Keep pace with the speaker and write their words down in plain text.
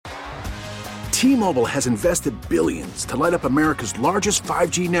T-Mobile has invested billions to light up America's largest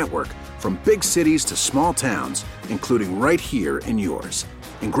 5G network, from big cities to small towns, including right here in yours.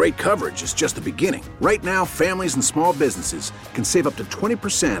 And great coverage is just the beginning. Right now, families and small businesses can save up to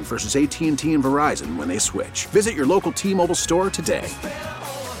 20% versus AT&T and Verizon when they switch. Visit your local T-Mobile store today.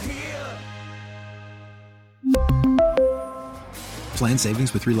 Plan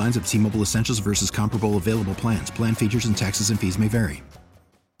savings with 3 lines of T-Mobile Essentials versus comparable available plans. Plan features and taxes and fees may vary.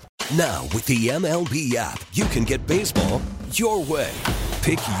 Now, with the MLB app, you can get baseball your way.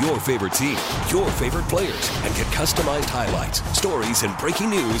 Pick your favorite team, your favorite players, and get customized highlights, stories, and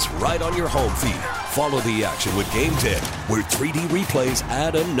breaking news right on your home feed. Follow the action with Game Day, where 3D replays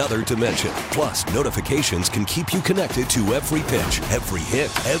add another dimension. Plus, notifications can keep you connected to every pitch, every hit,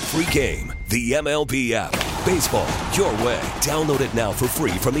 every game. The MLB app. Baseball your way. Download it now for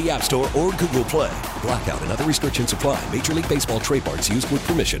free from the App Store or Google Play. Blackout and other restrictions apply. Major League Baseball trademarks used with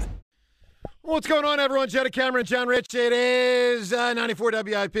permission. What's going on, everyone? Jenna Cameron, John Rich. It is 94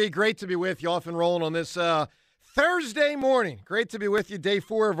 WIP. Great to be with you. Off and rolling on this Thursday morning. Great to be with you. Day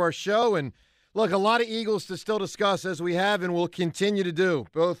 4 of our show. And look, a lot of Eagles to still discuss, as we have and will continue to do,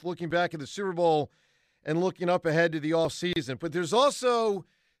 both looking back at the Super Bowl and looking up ahead to the offseason. But there's also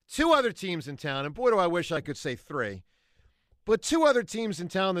 2 other teams in town, and boy, do I wish I could say 3, but 2 other teams in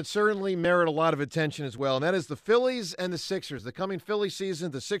town that certainly merit a lot of attention as well, and that is the Phillies and the Sixers. The coming Philly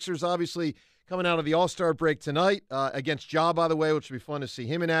season, the Sixers obviously coming out of the All-Star break tonight against Ja, by the way, which will be fun to see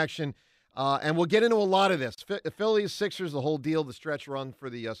him in action. And we'll get into a lot of this. Phillies, Sixers, the whole deal, the stretch run for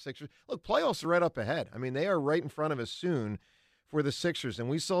the Sixers. Look, playoffs are right up ahead. I mean, they are right in front of us soon for the Sixers. And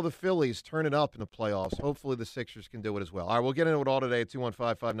we saw the Phillies turn it up in the playoffs. Hopefully the Sixers can do it as well. All right, we'll get into it all today at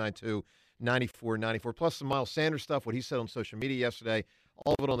 215-592-9494. Plus some Miles Sanders stuff, what he said on social media yesterday.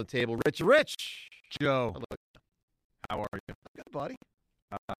 All of it on the table. Rich. Joe, how are you? Good, buddy.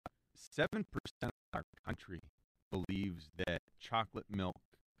 7% of our country believes that chocolate milk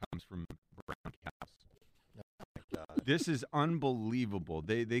comes from brown cows. This is unbelievable.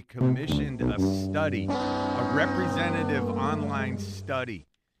 They commissioned a study, a representative online study.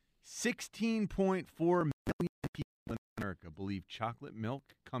 16.4 million people in America believe chocolate milk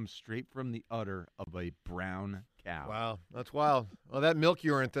comes straight from the udder of a brown cow. Wow, that's wild. Well, that milk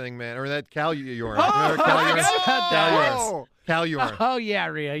urine thing, man, or that cow urine. Oh, Cow urine. Oh, yeah,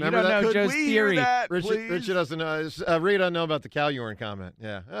 Rhea. You Remember don't know that? Joe's theory. Richard doesn't know. Rhea doesn't know about the cow urine comment.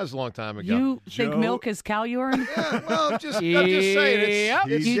 Yeah, that was a long time ago. You think milk is cow urine? Yeah, well, I'm just saying.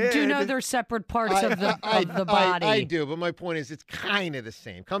 You do know they're separate parts of the body. I do, but my point is it's kind of the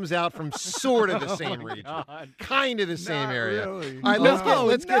same. Comes out from sort of the same region. Kind of the same area. Really. All right,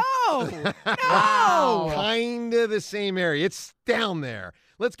 let's get No. kind of the same area. It's down there.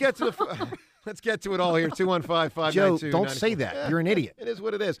 Let's get to the let's get to it all here. 215-592-94. Joe, don't say that. Yeah, You're an idiot. It is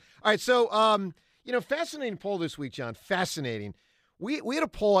what it is. All right, so fascinating poll this week, John. Fascinating. We had a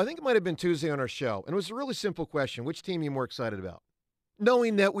poll, I think it might have been Tuesday on our show, and it was a really simple question. Which team are you more excited about?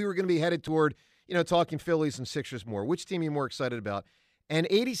 Knowing that we were going to be headed toward, talking Phillies and Sixers more. Which team are you more excited about? And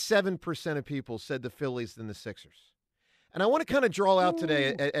 87% of people said the Phillies than the Sixers. And I want to kind of draw out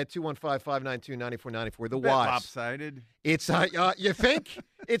today at 215-592-9494 the whys. Lopsided. It's you think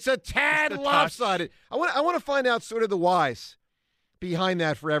it's a tad lopsided. I want to find out sort of the whys behind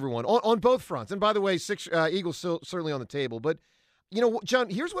that for everyone on both fronts. And by the way, Eagles certainly on the table. But John,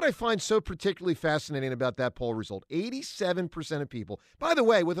 here's what I find so particularly fascinating about that poll result: 87% of people. By the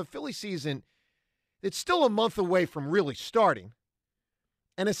way, with a Philly season, it's still a month away from really starting,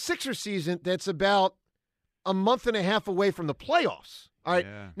 and a Sixer season that's about a month and a half away from the playoffs. All right.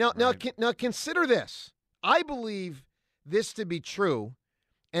 Yeah, now consider this. I believe this to be true,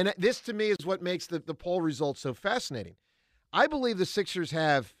 and this to me is what makes the poll results so fascinating. I believe the Sixers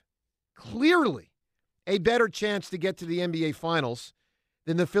have clearly a better chance to get to the NBA Finals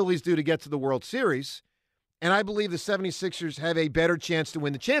than the Phillies do to get to the World Series, and I believe the 76ers have a better chance to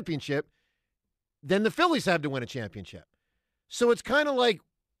win the championship than the Phillies have to win a championship. So it's kind of like,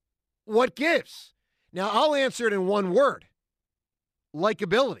 what gives? Now, I'll answer it in one word: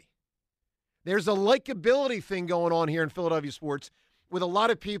 likability. There's a likability thing going on here in Philadelphia sports with a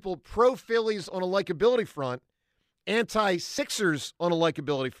lot of people pro-Phillies on a likability front, anti-Sixers on a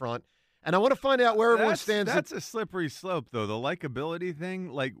likability front, and I want to find out where everyone stands. That's a slippery slope, though, the likability thing.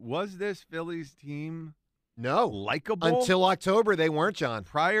 Like, was this Phillies team likable? Until October, they weren't, John.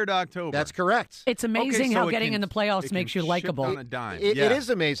 Prior to October. That's correct. It's amazing how getting in the playoffs makes you likable. On a dime. It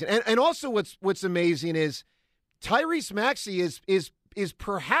is amazing. And also what's amazing is Tyrese Maxey is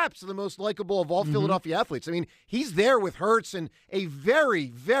perhaps the most likable of all Philadelphia athletes. I mean, he's there with Hurts and a very,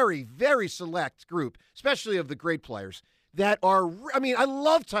 very, very select group, especially of the great players, that are, I mean, I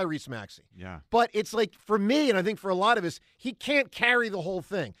love Tyrese Maxey. Yeah. But it's like, for me, and I think for a lot of us, he can't carry the whole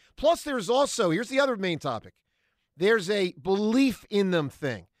thing. Plus, there's also, here's the other main topic. There's a belief in them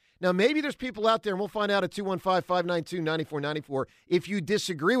thing. Now, maybe there's people out there, and we'll find out at 215-592-9494 if you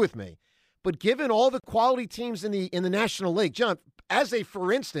disagree with me. But given all the quality teams in the National League, John,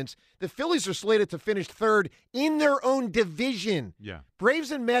 for instance, the Phillies are slated to finish third in their own division. Yeah.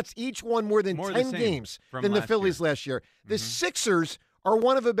 Braves and Mets each won more than 10 games than the Phillies last year. The Sixers are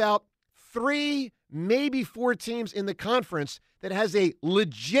one of about 3, maybe 4 teams in the conference that has a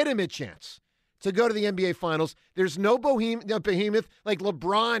legitimate chance to go to the NBA Finals. There's no behemoth like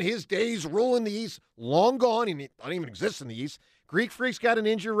LeBron, his days ruling the East, long gone. He doesn't even exist in the East. Greek Freak's got an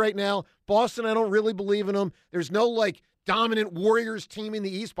injury right now. Boston, I don't really believe in them. There's no, dominant Warriors team in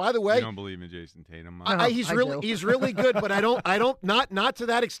the East. By the way, you don't believe in Jason Tatum? He's really good, but I don't not to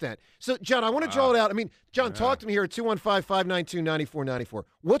that extent. So, John, I want to draw it out. I mean, John, talk to me here at 215-592-9494.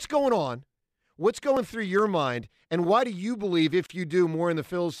 What's going on? What's going through your mind? And why do you believe, if you do, more in the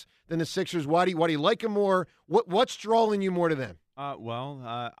Phils than the Sixers? Why do you like them more? What's drawing you more to them? I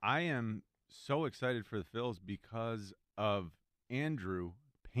am so excited for the Phils because of Andrew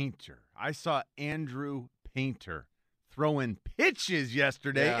Painter. I saw Andrew Painter throwing pitches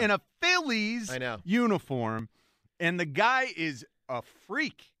yesterday in a Phillies uniform, and the guy is a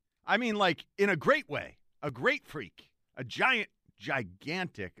freak. I mean, in a great way, a great freak, a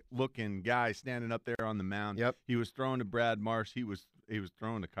gigantic-looking guy standing up there on the mound. Yep. He was throwing to Brad Marsh. He was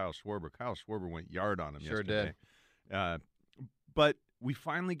throwing to Kyle Schwarber. Kyle Schwarber went yard on him yesterday. Sure did. But we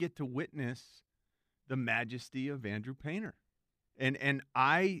finally get to witness the majesty of Andrew Painter. And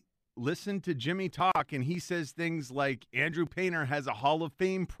I listened to Jimmy talk, and he says things like Andrew Painter has a Hall of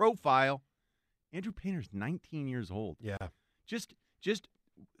Fame profile. Andrew Painter's 19 years old. Yeah. Just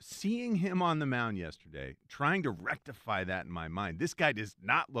seeing him on the mound yesterday, trying to rectify that in my mind. This guy does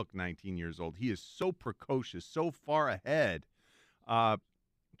not look 19 years old. He is so precocious, so far ahead.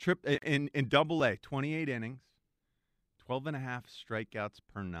 In Double-A, 28 innings, 12.5 strikeouts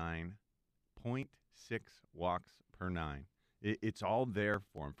per 9, 0.6 walks per 9. It's all there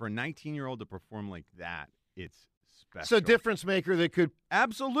for him. For a 19-year-old to perform like that, it's special. So difference maker that could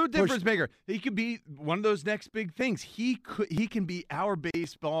absolute difference maker. He could be one of those next big things. He can be our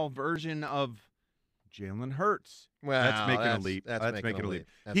baseball version of Jalen Hurts. Well, that's making a leap. That's making a leap.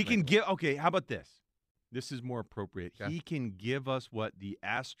 He can give. Okay, how about this? This is more appropriate. Okay. He can give us what the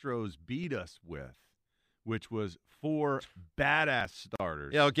Astros beat us with, which was 4 badass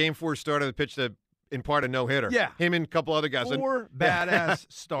starters. Yeah, Game 4 starter that pitched in part a no-hitter. Yeah. Him and a couple other guys. 4 badass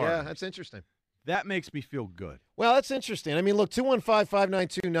starters. Yeah, that's interesting. That makes me feel good. Well, that's interesting. I mean, look,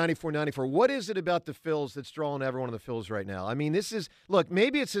 215-592-9494. What is it about the Phils that's drawing everyone on the Phils right now? I mean,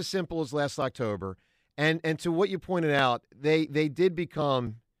 maybe it's as simple as last October. And to what you pointed out, they did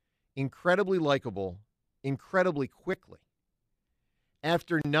become incredibly likable incredibly quickly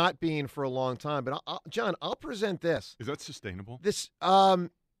after not being for a long time. But, John, I'll present this. Is that sustainable?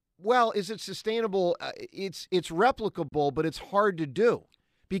 Well, is it sustainable? It's replicable, but it's hard to do.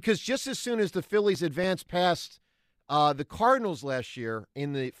 Because just as soon as the Phillies advanced past the Cardinals last year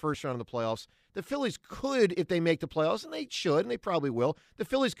in the first round of the playoffs, the Phillies could, if they make the playoffs, and they should, and they probably will, the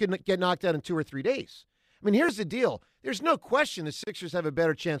Phillies could get knocked out in 2 or 3 days. I mean, here's the deal. There's no question the Sixers have a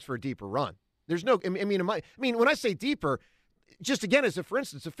better chance for a deeper run. There's no – I mean, when I say deeper, just again as a for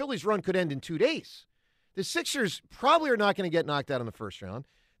instance, the Phillies' run could end in 2 days. The Sixers probably are not going to get knocked out in the first round.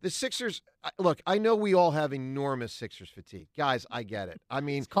 The Sixers, look, I know we all have enormous Sixers fatigue. Guys, I get it. I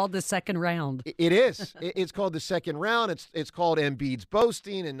mean, it's called the second round. It is. It's called the second round. It's called Embiid's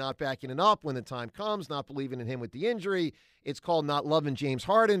boasting and not backing it up when the time comes, not believing in him with the injury. It's called not loving James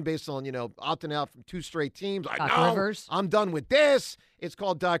Harden based on, opting out from 2 straight teams. Doc Rivers. I'm done with this. It's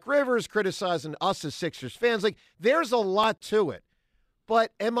called Doc Rivers criticizing us as Sixers fans. There's a lot to it.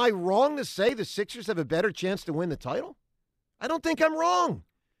 But am I wrong to say the Sixers have a better chance to win the title? I don't think I'm wrong.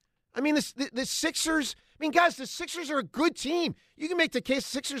 I mean, the Sixers, guys, the Sixers are a good team. You can make the case the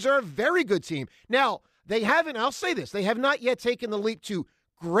Sixers are a very good team. Now, they haven't, I'll say this, they have not yet taken the leap to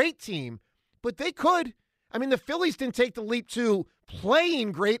great team, but they could. I mean, the Phillies didn't take the leap to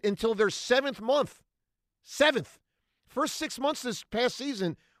playing great until their 7th month. 7th. First 6 months this past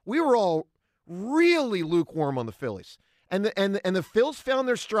season, we were all really lukewarm on the Phillies. And the Phils found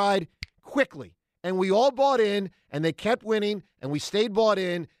their stride quickly. And we all bought in, and they kept winning, and we stayed bought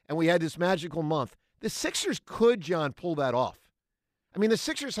in, and we had this magical month. The Sixers could, John, pull that off. I mean, the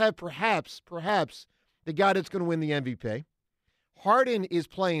Sixers have perhaps the guy that's going to win the MVP. Harden is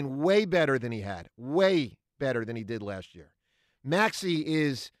playing way better than he did last year. Maxey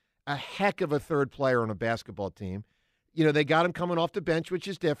is a heck of a third player on a basketball team. They got him coming off the bench, which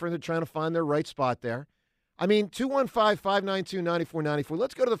is different. They're trying to find their right spot there. I mean, 215-592-9494.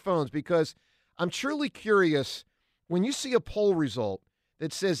 Let's go to the phones because I'm truly curious. When you see a poll result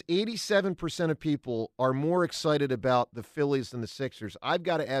that says 87% of people are more excited about the Phillies than the Sixers, I've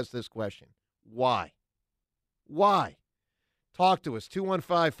got to ask this question. Why? Why? Talk to us,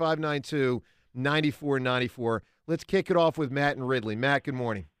 215-592-9494. Let's kick it off with Matt and Ridley. Matt, good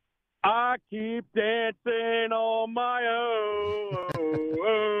morning. I keep dancing on my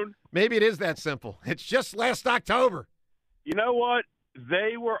own. Maybe it is that simple. It's just last October. You know what?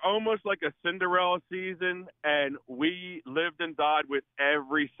 They were almost like a Cinderella season, and we lived and died with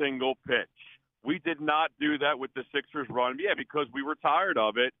every single pitch. We did not do that with the Sixers run. Yeah, because we were tired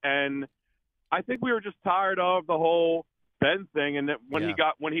of it, and I think we were just tired of the whole Ben thing. And that when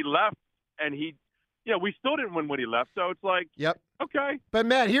he left, and we still didn't win when he left. So it's like, yep, okay. But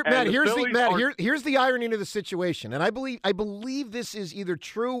here's the irony of the situation, and I believe this is either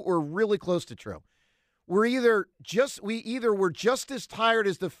true or really close to true. We either were just as tired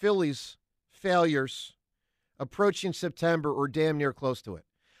as the Phillies' failures approaching September or damn near close to it.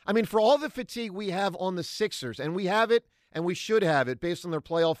 I mean, for all the fatigue we have on the Sixers, and we have it, and we should have it based on their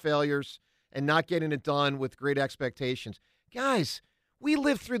playoff failures and not getting it done with great expectations. Guys, we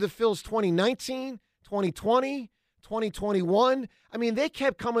lived through the Phils 2019, 2020, 2021. I mean, they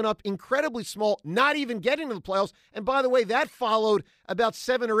kept coming up incredibly small, not even getting to the playoffs. And by the way, that followed about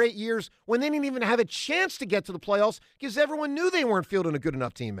 7 or 8 years when they didn't even have a chance to get to the playoffs because everyone knew they weren't fielding a good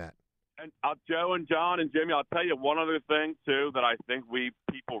enough team, Matt. And Joe and John and Jimmy, I'll tell you one other thing, too, that I think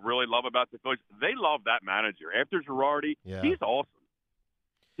people really love about the Phillies. They love that manager. After Girardi, He's awesome.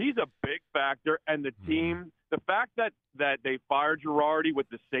 He's a big factor. And the team, the fact that they fired Girardi with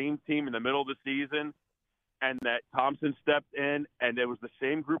the same team in the middle of the season, and that Thompson stepped in, and it was the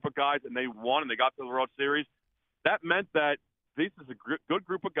same group of guys, and they won, and they got to the World Series. That meant that this is a good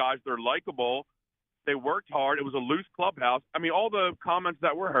group of guys. They're likable. They worked hard. It was a loose clubhouse. I mean, all the comments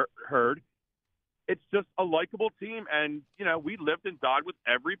that were heard, it's just a likable team. And, we lived and died with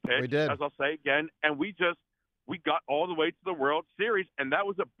every pitch, we did. As I'll say again, and we got all the way to the World Series, and that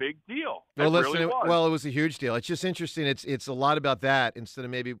was a big deal. Well, it was a huge deal. It's just interesting. It's a lot about that instead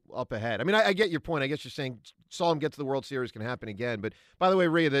of maybe up ahead. I mean, I get your point. I guess you're saying saw them get to the World Series can happen again. But by the way,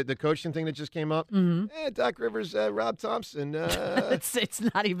 Rhea, the coaching thing that just came up, Doc Rivers, Rob Thompson. It's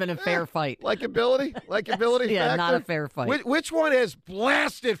not even a fair fight. Likability yeah, factor. Not a fair fight. Which one has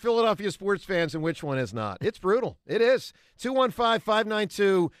blasted Philadelphia sports fans and which one has not? It's brutal. It is.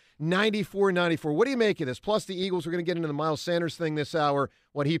 215-592-9494. What do you make of this? Plus, the Eagles are going to get into the Miles Sanders thing this hour,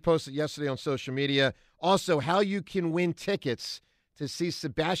 what he posted yesterday on social media. Also, how you can win tickets to see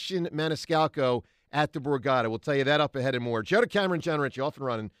Sebastian Maniscalco at the Borgata. We'll tell you that up ahead and more. Joe DeCamara and John Ritchie off and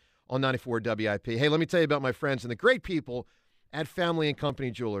running on 94 WIP. Hey, let me tell you about my friends and the great people at Family and Company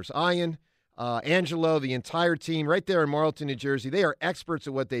Jewelers. Ian, Angelo, the entire team right there in Marlton, New Jersey. They are experts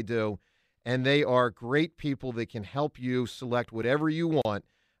at what they do, and they are great people that can help you select whatever you want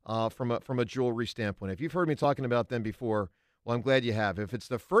from a jewelry standpoint. If you've heard me talking about them before, well, I'm glad you have. If it's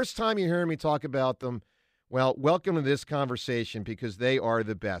the first time you're hearing me talk about them, well, welcome to this conversation because they are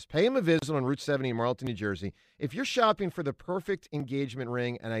the best. Pay them a visit on Route 70 in Marlton, New Jersey. If you're shopping for the perfect engagement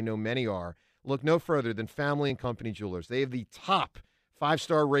ring, and I know many are, look no further than Family and Company Jewelers. They have the top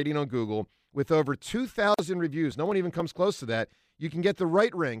 5-star rating on Google with over 2,000 reviews. No one even comes close to that. You can get the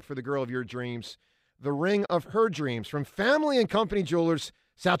right ring for the girl of your dreams, the ring of her dreams from Family and Company Jewelers,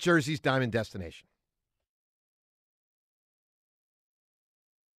 South Jersey's diamond destination.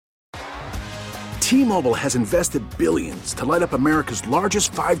 T-Mobile has invested billions to light up America's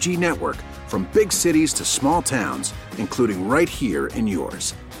largest 5G network, from big cities to small towns, including right here in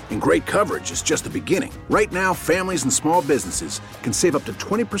yours. And great coverage is just the beginning. Right now, families and small businesses can save up to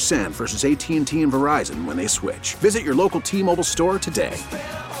 20% versus AT&T and Verizon when they switch. Visit your local T-Mobile store today.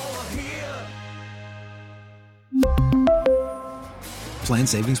 Plan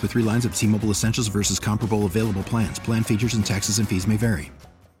savings with 3 lines of T-Mobile Essentials versus comparable available plans. Plan features and taxes and fees may vary.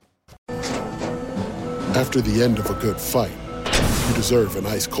 After the end of a good fight, you deserve an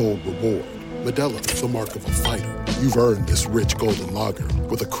ice-cold reward. Modelo is the mark of a fighter. You've earned this rich golden lager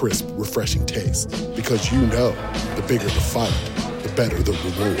with a crisp, refreshing taste. Because you know, the bigger the fight, the better the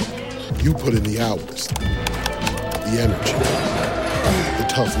reward. You put in the hours, the energy, the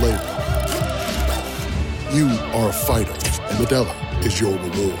tough labor. You are a fighter, and Modelo is your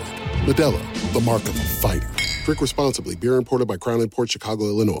reward. Modelo, the mark of a fighter. Drink responsibly. Beer imported by Crown Imports, Chicago,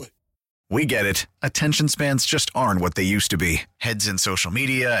 Illinois. We get it. Attention spans just aren't what they used to be. Heads in social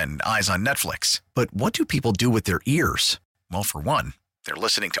media and eyes on Netflix. But what do people do with their ears? Well, for one, they're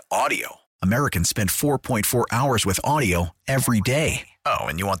listening to audio. Americans spend 4.4 hours with audio every day. Oh,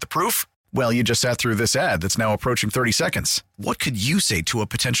 and you want the proof? Well, you just sat through this ad that's now approaching 30 seconds. What could you say to a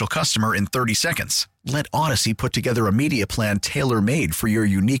potential customer in 30 seconds? Let Odyssey put together a media plan tailor-made for your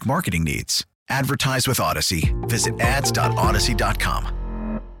unique marketing needs. Advertise with Odyssey. Visit ads.odyssey.com.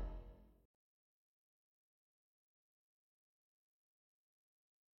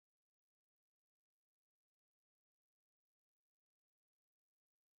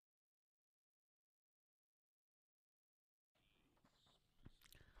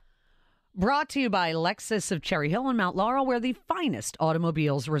 Brought to you by Lexus of Cherry Hill and Mount Laurel, where the finest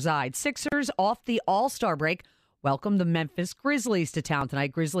automobiles reside. Sixers off the All-Star break welcome the Memphis Grizzlies to town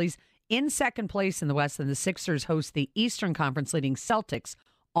tonight. Grizzlies in second place in the West, and the Sixers host the Eastern Conference leading Celtics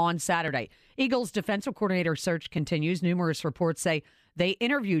on Saturday. Eagles defensive coordinator search continues. Numerous reports say they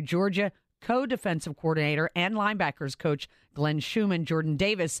interviewed Georgia co-defensive coordinator and linebackers coach Glenn Schumann. Jordan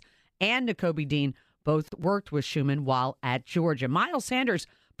Davis and Nakobe Dean both worked with Schumann while at Georgia. Miles Sanders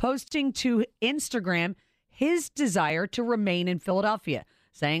posting to Instagram his desire to remain in Philadelphia,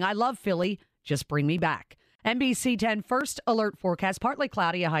 saying, "I love Philly, just bring me back." NBC 10 first alert forecast, partly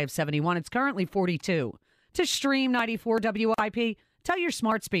cloudy, a high of 71. It's currently 42. To stream 94 WIP, tell your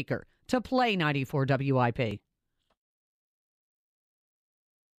smart speaker to play 94 WIP.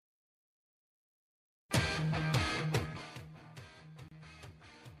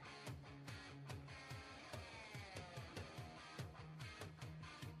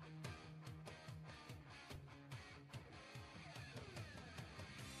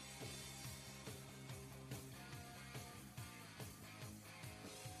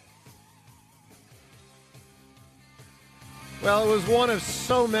 Well, it was one of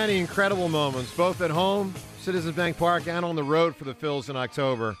so many incredible moments, both at home, Citizens Bank Park, and on the road for the Phils in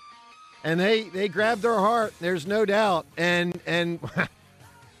October. And they grabbed our heart, there's no doubt. And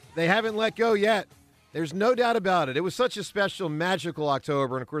they haven't let go yet. There's no doubt about it. It was such a special, magical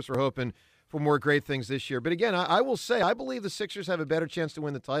October, and, of course, we're hoping for more great things this year. But, again, I will say I believe the Sixers have a better chance to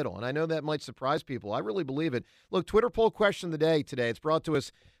win the title, and I know that might surprise people. I really believe it. Look, Twitter poll question of the day today. It's brought to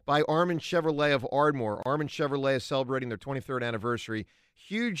us by Armin Chevrolet of Ardmore. Armin Chevrolet is celebrating their 23rd anniversary.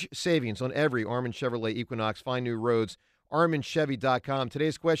 Huge savings on every Armin Chevrolet Equinox. Find new roads. ArminChevy.com.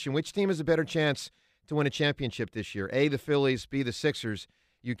 Today's question, which team has a better chance to win a championship this year? A, the Phillies, B, the Sixers.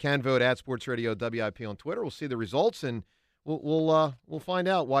 You can vote at Sports Radio WIP on Twitter. We'll see the results, and we'll find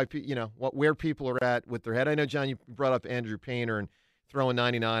out why where people are at with their head. I know, John, you brought up Andrew Painter and throwing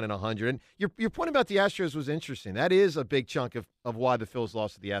 99 and 100. And your point about the Astros was interesting. That is a big chunk of why the Phils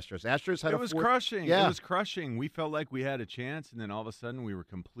lost to the Astros. Astros had crushing. Yeah. It was crushing. We felt like we had a chance, and then all of a sudden we were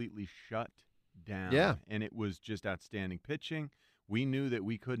completely shut down. Yeah. And it was just outstanding pitching. We knew that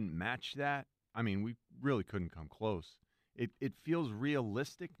we couldn't match that. I mean, we really couldn't come close. It feels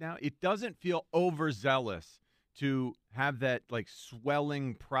realistic now. It doesn't feel overzealous to have that, like,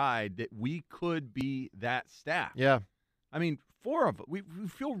 swelling pride that we could be that staff. Yeah. I mean, four of them. We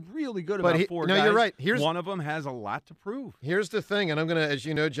feel really good about four guys. No, you're right. One of them has a lot to prove. Here's the thing, and I'm going to, as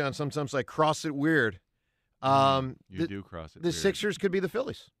you know, John, sometimes I cross it weird. You do cross it The weird. Sixers could be the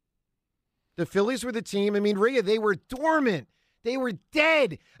Phillies. The Phillies were the team. I mean, Rhea, they were dormant. They were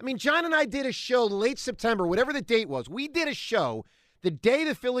dead. I mean, John and I did a show late September, whatever the date was. We did a show the day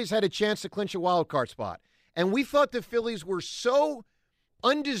the Phillies had a chance to clinch a wild card spot. And we thought the Phillies were so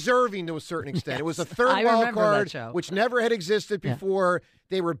undeserving to a certain extent. Yes. It was a third wild card, which never had existed before. Yeah.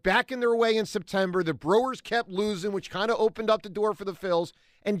 They were backing their way in September. The Brewers kept losing, which kind of opened up the door for the Phils.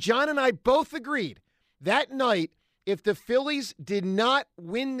 And John and I both agreed that night, if the Phillies did not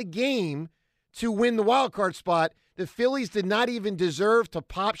win the game to win the wild card spot, the Phillies did not even deserve to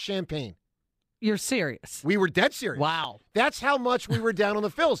pop champagne. You're serious? We were dead serious. Wow. That's how much we were down on the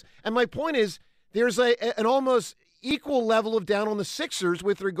Phils. And my point is, there's an almost equal level of down on the Sixers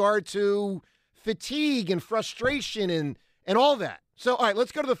with regard to fatigue and frustration and all that. So, all right,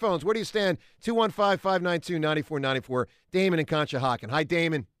 let's go to the phones. Where do you stand? 215-592-9494. Damon and Conshohocken. Hi,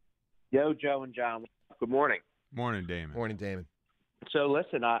 Damon. Yo, Joe and John. Good morning. Morning, Damon. Morning, Damon. So,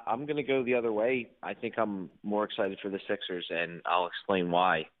 listen, I'm going to go the other way. I think I'm more excited for the Sixers, and I'll explain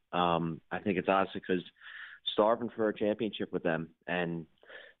why. I think it's honestly because starving for a championship with them, and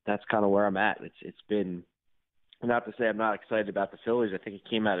that's kind of where I'm at. It's been, not to say I'm not excited about the Phillies. I think it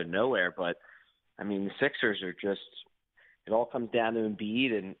came out of nowhere, but, I mean, the Sixers are just, it all comes down to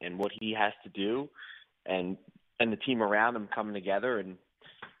Embiid and what he has to do and the team around him coming together, and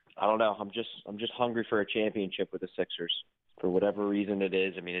I don't know. I'm just hungry for a championship with the Sixers for whatever reason it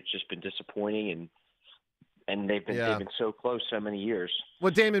is. I mean, it's just been disappointing, and they've been so close so many years.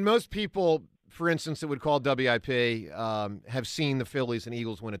 Well, Damon, most people for instance, that would call WIP have seen the Phillies and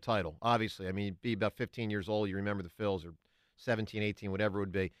Eagles win a title. Obviously, I mean, you'd be about 15 years old. You remember the Phils, or 17, 18, whatever it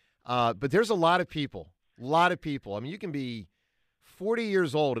would be. But there's a lot of people. I mean, you can be 40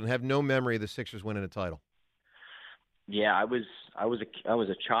 years old and have no memory of the Sixers winning a title. Yeah, I was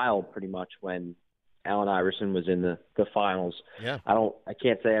a child pretty much when Allen Iverson was in the finals. Yeah. I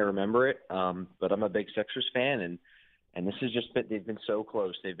can't say I remember it, but I'm a big Sixers fan, and this has just been, they've been so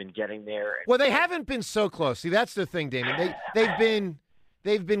close. They've been getting there. Well, they haven't been so close. See, that's the thing, Damon.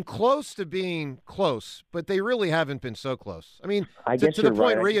 They've been close to being close, but they really haven't been so close. I mean, to the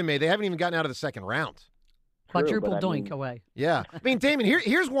point Rhea made, they haven't even gotten out of the second round. Quadruple doink away. Yeah. I mean, Damon,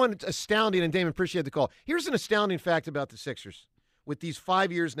 here's one astounding, and Damon, appreciate the call. Here's an astounding fact about the Sixers. With these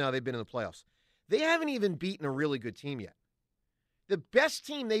 5 years now they've been in the playoffs, they haven't even beaten a really good team yet. The best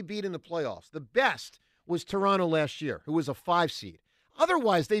team they beat in the playoffs, the best, was Toronto last year, who was a 5 seed.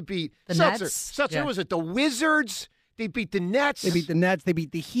 Otherwise, they beat the Nets. Seltzer, was it the Wizards? They beat the Nets. They beat the Nets. They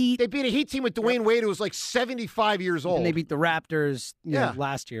beat the Heat. They beat a Heat team with Dwayne Wade, who was like 75 years old. And they beat the Raptors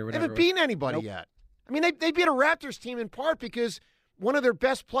last year. They haven't beaten anybody yet. I mean, they beat a Raptors team in part because one of their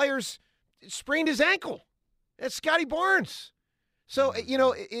best players sprained his ankle. That's Scotty Barnes. So,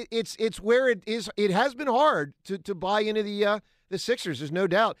 it's where it is. It has been hard to buy into the Sixers. There's no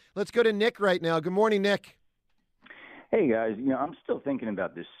doubt. Let's go to Nick right now. Good morning, Nick. Hey, guys. I'm still thinking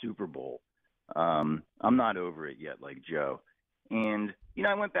about this Super Bowl. I'm not over it yet, like Joe. And,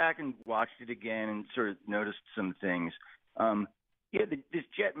 I went back and watched it again and sort of noticed some things. This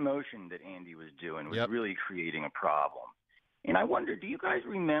jet motion that Andy was doing was really creating a problem. And I wonder, do you guys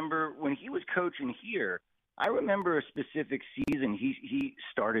remember when he was coaching here? I remember a specific season he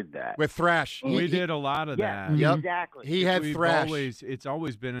started that. With Thrash. We did a lot of that. Yep. Exactly. He had Thrash. It's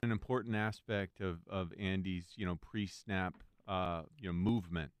always been an important aspect of Andy's, pre-snap,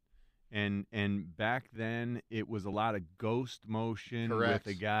 movement. And back then it was a lot of ghost motion with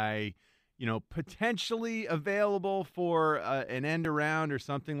a guy, potentially available for an end around or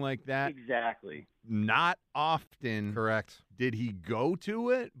something like that. Exactly. Not often. Correct. Did he go to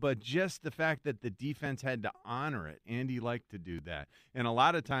it, but just the fact that the defense had to honor it. Andy liked to do that. And a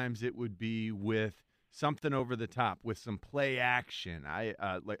lot of times it would be with something over the top, with some play action.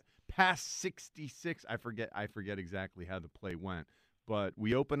 Like past 66, I forget exactly how the play went, but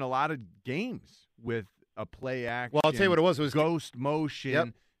we opened a lot of games with a play action. Well, I'll tell you what it was. It was ghost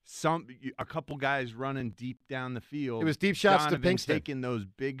motion. A couple guys running deep down the field. It was deep shots Donovan to Pinkston. taking those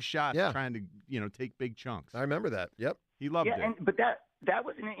big shots, trying to, take big chunks. I remember that. Yep. He loved it. But that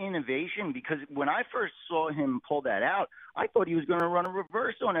was an innovation because when I first saw him pull that out, I thought he was going to run a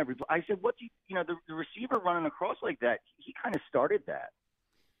reverse on every play. I said, the receiver running across like that, he kind of started that.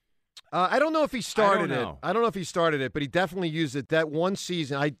 I don't know if he started it. I don't know if he started it, but he definitely used it that one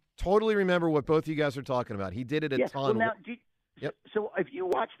season. I totally remember what both of you guys are talking about. He did it a ton. Well, now, so if you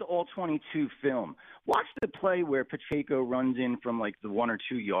watch the All-22 film, watch the play where Pacheco runs in from like the 1 or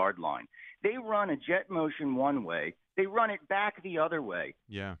 2 yard line. They run a jet motion one way. They run it back the other way.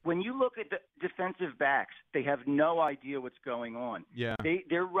 Yeah. When you look at the defensive backs, they have no idea what's going on. Yeah.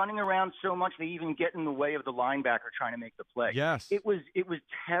 They're running around so much they even get in the way of the linebacker trying to make the play. Yes. It was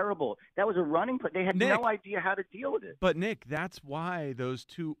terrible. That was a running play. They had no idea how to deal with it. But Nick, that's why those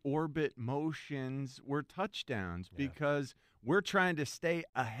 2 orbit motions were touchdowns because we're trying to stay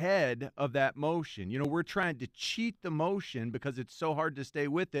ahead of that motion. We're trying to cheat the motion because it's so hard to stay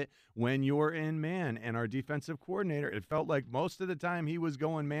with it when you're in man. And our defensive coordinator, it felt like most of the time he was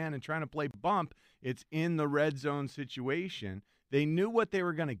going man and trying to play bump. It's in the red zone situation. They knew what they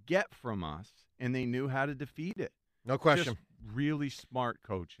were going to get from us, and they knew how to defeat it. No question. Just really smart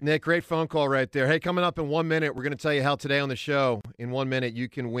coaching. Nick, great phone call right there. Hey, coming up in 1 minute, we're going to tell you how today on the show, in 1 minute, you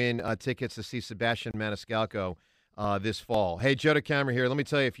can win tickets to see Sebastian Maniscalco this fall. Hey, Joe DeCamera here. Let me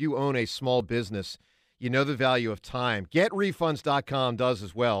tell you, if you own a small business, you know the value of time. GetRefunds.com does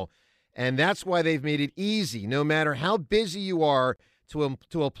as well, and that's why they've made it easy, no matter how busy you are,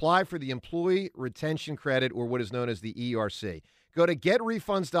 to apply for the Employee Retention Credit, or what is known as the ERC. Go to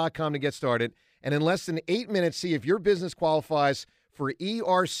GetRefunds.com to get started, and in less than 8 minutes, see if your business qualifies for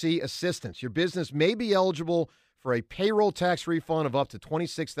ERC assistance. Your business may be eligible for a payroll tax refund of up to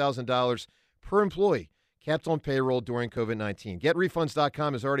 $26,000 per employee kept on payroll during COVID-19.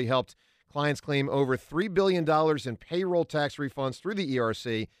 GetRefunds.com has already helped clients claim over $3 billion in payroll tax refunds through the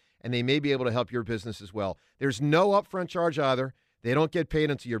ERC, and they may be able to help your business as well. There's no upfront charge either. They don't get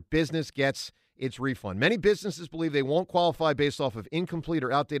paid until your business gets its refund. Many businesses believe they won't qualify based off of incomplete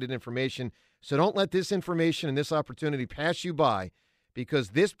or outdated information, so don't let this information and this opportunity pass you by, because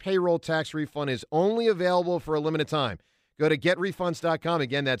this payroll tax refund is only available for a limited time. Go to getrefunds.com.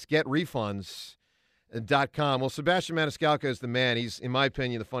 Again, that's getrefunds.com. Well, Sebastian Maniscalco is the man. He's, in my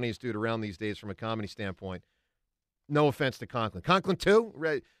opinion, the funniest dude around these days from a comedy standpoint. No offense to Conklin. Conklin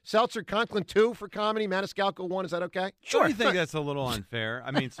 2? Seltzer, Conklin 2 for comedy, Maniscalco 1. Is that okay? Sure. I think that's a little unfair.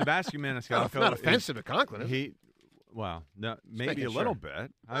 I mean, Sebastian Maniscalco. It's not offensive to Conklin, is it? Well, no, maybe a little bit.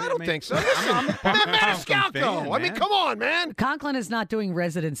 I don't think so. Listen, Maniscalco. I mean, come on, man. Conklin is not doing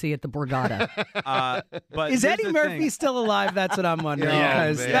residency at the Borgata. But is Eddie Murphy still alive? That's what I'm wondering.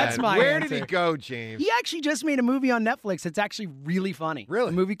 Because that's my Where answer. did he go, James? He actually just made a movie on Netflix. It's actually really funny. Really?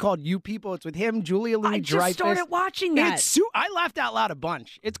 A movie called You People. It's with him, Julia Louis-Dreyfus. I just started watching that. I laughed out loud a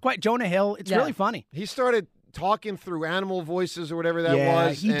bunch. It's quite Jonah Hill. It's really funny. He started talking through animal voices or whatever that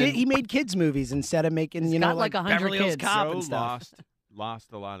was. He made kids movies instead of making like 100 Beverly Hills kids. Cop Joe and stuff.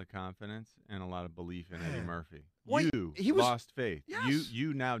 lost a lot of confidence and a lot of belief in Eddie Murphy. Well, You was- lost faith. Yes.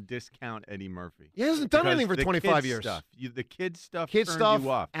 You now discount Eddie Murphy. He hasn't done Because anything for the 25 kid years. Stuff, the kid stuff Kid turned stuff, you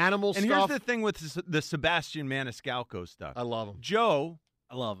off. animal and stuff. here's the thing with the Sebastian Maniscalco stuff. I love him. Joe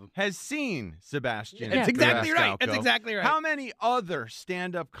I love him. has seen Sebastian. That's exactly right. That's Maniscalco. exactly right. How many other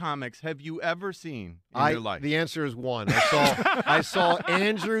stand-up comics have you ever seen in your life? The answer is one. I saw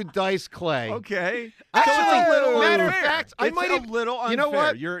Andrew Dice Clay. Okay. Actually, matter of unfair. fact, I It's might a have. little unfair. You know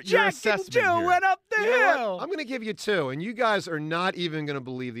what? Your Jack assessment and Jill here. went up the You know what? hill. I'm going to give you two, and you guys are not even going to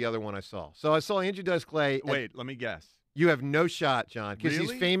believe the other one I saw. So I saw Andrew Dice Clay. Wait, let me guess. You have no shot, John, because he's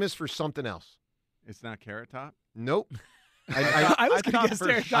Really? famous for something else. It's not Carrot Top? Nope. I was going thought to guess for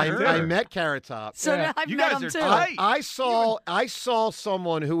there. sure. I met Carrot Top. So now I've You met guys him are too. tight. I saw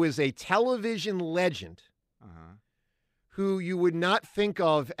someone who is a television legend Uh-huh. who you would not think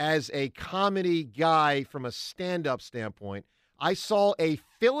of as a comedy guy from a stand-up standpoint. I saw a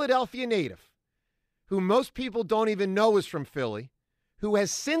Philadelphia native who most people don't even know is from Philly, who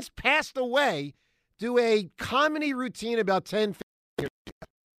has since passed away, do a comedy routine about 10 years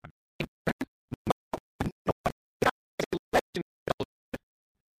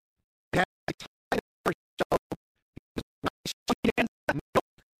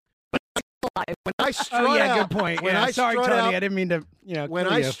When I strut Oh, yeah, out, good point. When Yeah, I sorry, strut Tony. out, I didn't mean to, when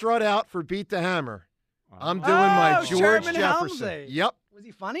kill I you. strut out for Beat the Hammer, I'm doing my Oh, George Sherman Jefferson. Helmsley. Yep. Was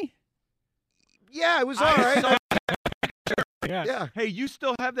he funny? Yeah, it was all right. Yeah. Hey, you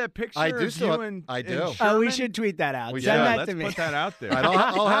still have that picture I do of still you have- and I do. and Oh, we Sherman? should tweet that out. We Send should. that Let's to me. put that out there. All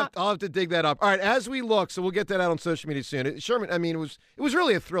right, I'll have to dig that up. All right, as we look, so we'll get that out on social media soon. Sherman, I mean, it was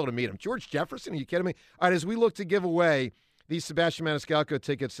really a thrill to meet him. George Jefferson, are you kidding me? All right, as we look to give away these Sebastian Maniscalco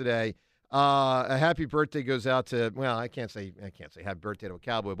tickets today, a happy birthday goes out to, well, I can't say happy birthday to a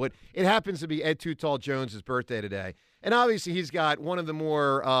Cowboy, but it happens to be Ed Too Tall Jones' birthday today. And obviously he's got one of the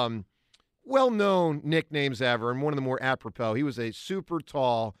more well-known nicknames ever and one of the more apropos. He was a super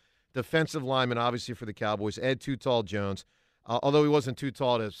tall defensive lineman, obviously, for the Cowboys, Ed Too Tall Jones, although he wasn't too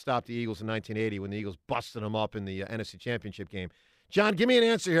tall to stop the Eagles in 1980 when the Eagles busted him up in the NFC Championship game. John, give me an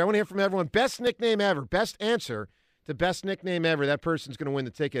answer here. I want to hear from everyone. Best nickname ever. Best answer to best nickname ever. That person's going to win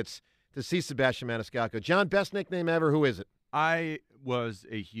the tickets to see Sebastian Maniscalco. John, best nickname ever. Who is it? I was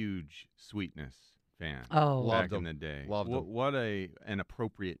a huge Sweetness fan Oh. back Loved in him. the day. Loved him. What an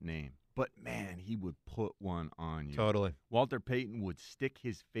appropriate name. But, man, he would put one on you. Totally. Walter Payton would stick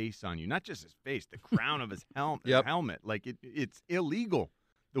his face on you. Not just his face, the crown of his Yep. helmet. Like, it's illegal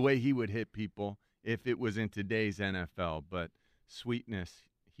the way he would hit people if it was in today's NFL. But Sweetness,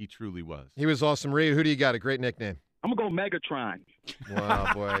 he truly was. He was awesome. Rhea, who do you got? A great nickname. I'm going to go Megatron.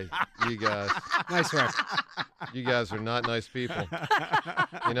 Wow, boy. You guys. Nice work. You guys are not nice people.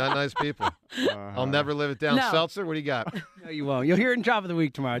 You're not nice people. I'll never live it down. No. Seltzer, what do you got? No, you won't. You'll hear it in Drop of the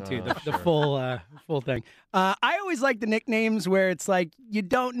Week tomorrow, too, the full thing. I always like the nicknames where it's like you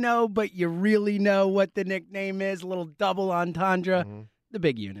don't know, but you really know what the nickname is, a little double entendre. The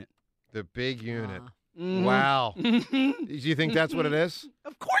Big Unit. The Big Unit. Mhm. Wow. Mhm. Do you think that's what it is?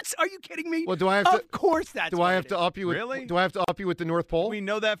 Of course. Are you kidding me? Well, do I have to? Of course that's Do what I it have to is. up you with? Really? Do I have to up you with the North Pole? We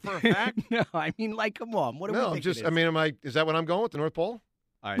know that for a fact. No, I mean, like, come on. What do we No, think I'm just. it I is? mean, is that what I'm going with? The North Pole?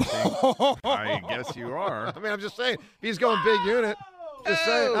 I think. I guess you are. I mean, I'm just saying. He's going Big Unit. Just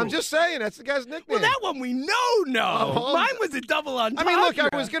saying. I'm just saying. That's the guy's nickname. Well, that one we know. Oh, Mine was a double entendre. I mean,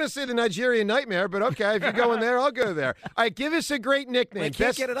 look, I was going to say the Nigerian Nightmare, but okay, if you're going there, I'll go there. All right, give us a great nickname. They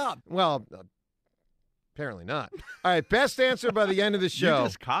can't get it up. Well, apparently not. All right, best answer by the end of the show. You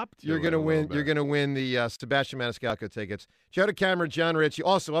just copped. You're going to win. You're going to win the Sebastian Maniscalco tickets. Joe DeCamera, John Ritchie.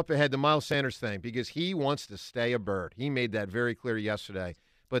 Also up ahead, the Miles Sanders thing because he wants to stay a Bird. He made that very clear yesterday.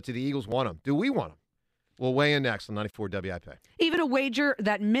 But do the Eagles want him? Do we want him? We'll weigh in next on 94 WIP. Even a wager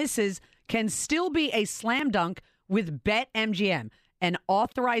that misses can still be a slam dunk with BetMGM, an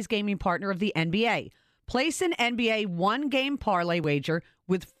authorized gaming partner of the NBA. Place an NBA one-game parlay wager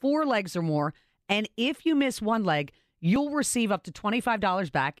with 4 legs or more, and if you miss one leg, you'll receive up to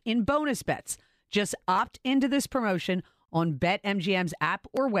 $25 back in bonus bets. Just opt into this promotion on BetMGM's app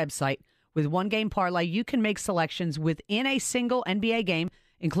or website. With one-game parlay, you can make selections within a single NBA game,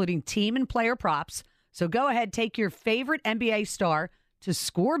 including team and player props. So go ahead, take your favorite NBA star to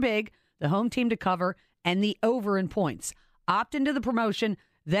score big, the home team to cover, and the over in points. Opt into the promotion,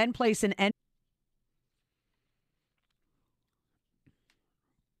 then place an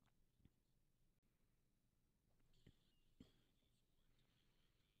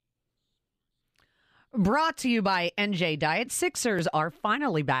Brought to you by NJ Diet. Sixers are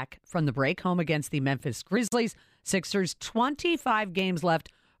finally back from the break, home against the Memphis Grizzlies. Sixers 25 games left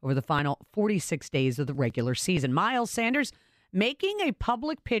over the final 46 days of the regular season. Miles Sanders making a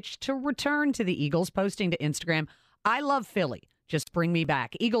public pitch to return to the Eagles, posting to Instagram, "I love Philly. Just bring me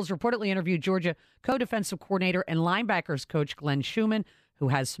back." Eagles reportedly interviewed Georgia co-defensive coordinator and linebackers coach Glenn Schumann, who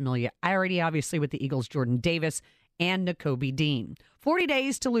has familiarity, obviously, with the Eagles' Jordan Davis and Nakobe Dean. 40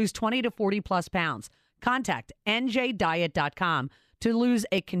 days to lose 20 to 40-plus pounds. Contact njdiet.com to lose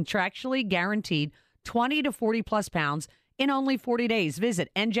a contractually guaranteed 20 to 40-plus pounds in only 40 days. Visit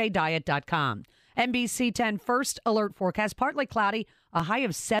njdiet.com. NBC 10 first alert forecast, partly cloudy, a high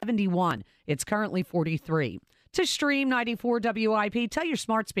of 71. It's currently 43. To stream 94 WIP, tell your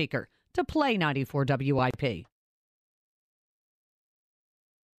smart speaker to play 94 WIP.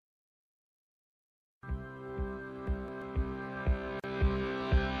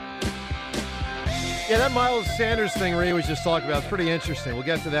 Yeah, that Miles Sanders thing Rhea was just talking about is pretty interesting. We'll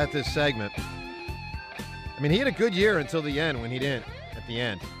get to that this segment. I mean, he had a good year until the end when he didn't at the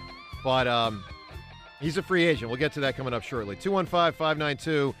end. But he's a free agent. We'll get to that coming up shortly.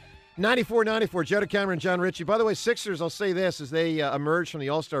 215-592-9494. Joe Cameron, John Ritchie. By the way, Sixers, I'll say this, as they emerged from the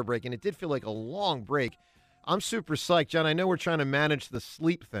All-Star break, and it did feel like a long break. I'm super psyched. John, I know we're trying to manage the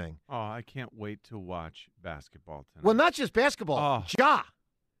sleep thing. Oh, I can't wait to watch basketball tonight. Well, not just basketball. Ja.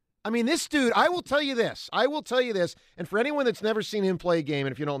 I mean, this dude, I will tell you this, and for anyone that's never seen him play a game,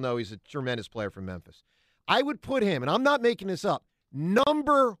 and if you don't know, he's a tremendous player from Memphis, I would put him, and I'm not making this up,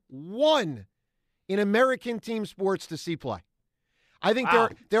 number 1 in American team sports to see play. I think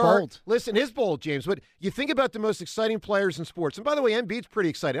there are, listen, his bold, James, but you think about the most exciting players in sports, and by the way, Embiid's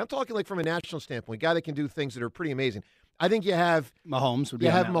pretty exciting. I'm talking like from a national standpoint, a guy that can do things that are pretty amazing. I think you have Mahomes. You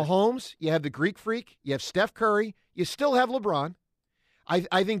have Mahomes, you have the Greek Freak, you have Steph Curry, you still have LeBron.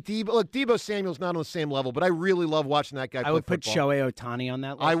 I think Debo Samuel's not on the same level, but I really love watching that guy play I would put football. Shohei Ohtani on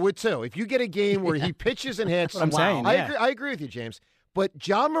that list. I would too. If you get a game where he pitches and hits, I'm saying, yeah. I agree with you, James. But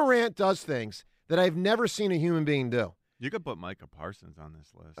John Morant does things that I've never seen a human being do. You could put Micah Parsons on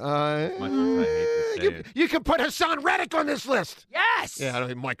this list. As much as I hate to say it. You could put Hassan Reddick on this list. Yes! Yeah, I don't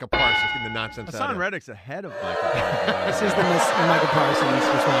think Micah Parsons. Get the nonsense Hassan out of Reddick's ahead of Micah Parsons. This is the Micah Parsons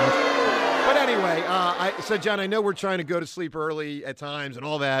response. But anyway, so John, I know we're trying to go to sleep early at times and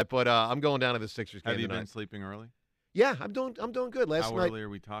all that, but I'm going down to the Sixers game Have you tonight. been sleeping early? Yeah, I'm doing good. Last night. How early are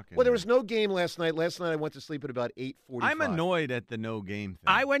we talking? Well, there was no game last night. Last night I went to sleep at about 8:45. I'm annoyed at the no game thing.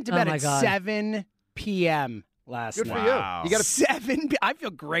 I went to bed at 7 p.m. last Good night. for you. You got 7. I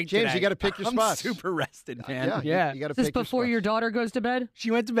feel great James, today. you got to pick your I'm spots. super rested, man. Yeah. You got to Is pick this before your daughter goes to bed?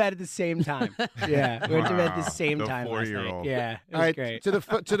 She went to bed at the same time. Yeah, we went to bed at the same The time last night. 4-year-old. Yeah, it was All right, great.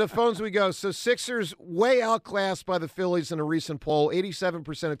 to the phones we go. So Sixers way outclassed by the Phillies in a recent poll.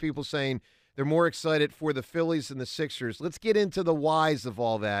 87% of people saying they're more excited for the Phillies than the Sixers. Let's get into the whys of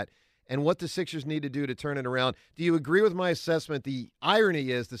all that and what the Sixers need to do to turn it around. Do you agree with my assessment? The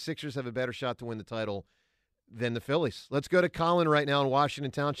irony is the Sixers have a better shot to win the title than the Phillies. Let's go to Colin right now in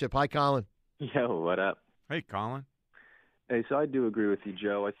Washington Township. Hi, Colin. Yo, what up? Hey, Colin. Hey, so I do agree with you,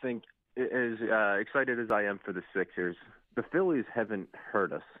 Joe. I think as excited as I am for the Sixers, the Phillies haven't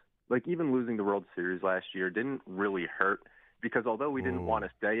hurt us. Like, even losing the World Series last year didn't really hurt because although we didn't want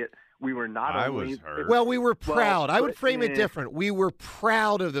to say it, we were not only... was hurt. Well, we were proud. I would but, frame it different. We were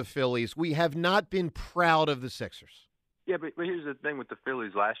proud of the Phillies. We have not been proud of the Sixers. Yeah, but here's the thing with the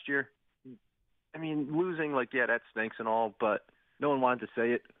Phillies last year. I mean, losing, that stinks and all, but no one wanted to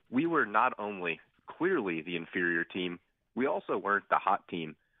say it. We were not only clearly the inferior team, we also weren't the hot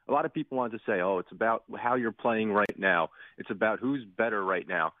team. A lot of people wanted to say, it's about how you're playing right now. It's about who's better right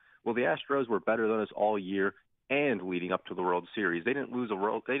now. Well, the Astros were better than us all year and leading up to the World Series. They didn't lose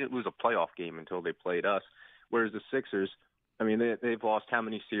a playoff game until they played us, whereas the Sixers, I mean, they've lost how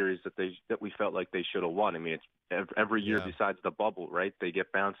many series that we felt like they should have won. I mean, it's every year besides the bubble, right? They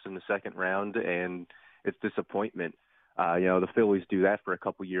get bounced in the second round, and it's disappointment. The Phillies do that for a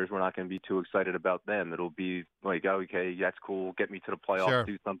couple years. We're not going to be too excited about them. It'll be like, okay, that's cool. Get me to the playoffs,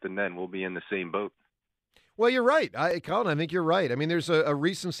 do something then. We'll be in the same boat. Well, you're right, Colin. I think you're right. I mean, there's a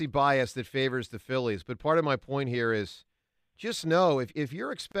recency bias that favors the Phillies, but part of my point here is just know if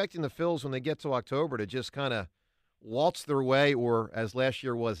you're expecting the Phils when they get to October to just kind of waltz their way, or as last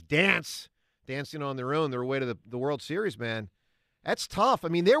year was, dancing on their own, their way to the World Series, man, that's tough. I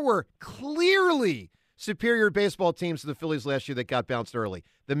mean, there were clearly superior baseball teams to the Phillies last year that got bounced early.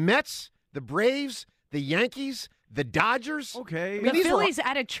 The Mets, the Braves, the Yankees, the Dodgers. Okay. The Phillies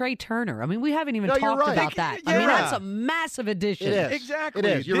added Trey Turner. I mean, we haven't even talked about that. Yeah. I mean, that's a massive addition. It is. Exactly. It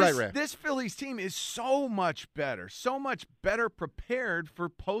is. You're right, Ray. This Phillies team is so much better prepared for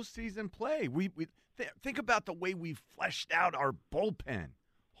postseason play. We think about the way we fleshed out our bullpen.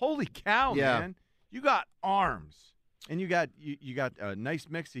 Holy cow, man! You got arms, and you got a nice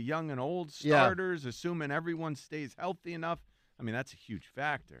mix of young and old starters. Assuming everyone stays healthy enough. I mean, that's a huge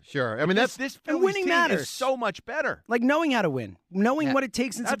factor. Sure. I mean, this Phillies winning team matters. is so much better. Like knowing how to win, knowing what it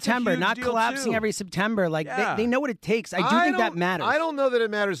takes in That's a September, huge not deal, collapsing too. every September. Like Yeah. they know what it takes. I do think that matters. I don't know that it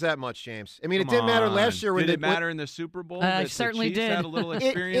matters that much, James. I mean, it Come didn't matter on. last year. Did it matter in the Super Bowl? that the certainly Chiefs did. had a little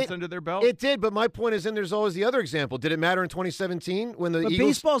experience under their belt. It did, but my point is, then there's always the other example. Did it matter in 2017 when the But Eagles?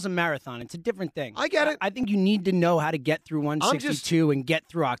 baseball's a marathon. It's a different thing. I get it. I think you need to know how to get through 162 and get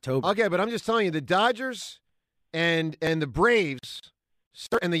through October. Okay, but I'm just telling you, the Dodgers and the Braves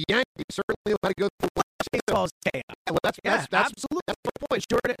and the Yankees certainly know how to go through. Baseball's chaos. Well, that's absolutely. That's my point.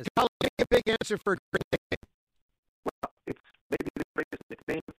 Sure it is. Colin, give me a big answer for a great nickname. Well, it's maybe the greatest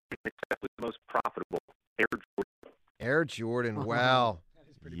nickname, except the most profitable. Air Jordan. Air Jordan. Wow. That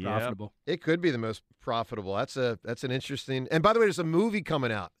is pretty profitable. It could be the most profitable. That's an interesting. And by the way, there's a movie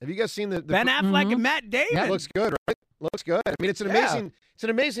coming out. Have you guys seen the Ben Affleck and Matt Damon? Yeah, it looks good, right? Looks good. I mean, it's an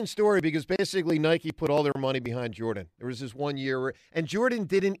amazing story because basically Nike put all their money behind Jordan. There was this 1 year and Jordan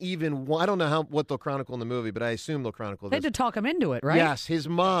didn't even. I don't know what they'll chronicle in the movie, but I assume they'll chronicle They this. had to talk him into it, right? Yes, his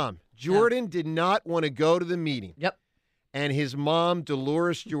mom, Jordan, did not want to go to the meeting. Yep. And his mom,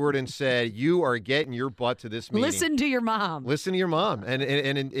 Dolores Jordan, said, "You are getting your butt to this meeting. Listen to your mom. Listen to your mom." And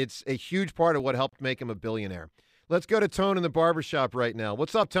it's a huge part of what helped make him a billionaire. Let's go to Tone in the barbershop right now.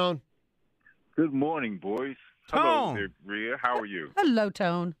 What's up, Tone? Good morning, boys. Hello there, Rhea. How are you? Hello,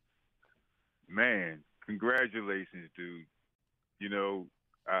 Tone. Man, congratulations, dude. You know,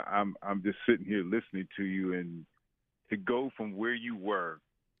 I'm just sitting here listening to you, and to go from where you were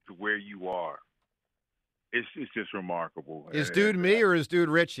to where you are, it's just remarkable. Is dude me or is dude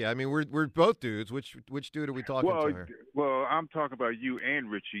Richie? I mean, we're both dudes. Which dude are we talking to here? Well, I'm talking about you and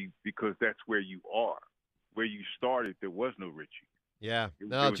Richie because that's where you are. Where you started, there was no Richie. Yeah. It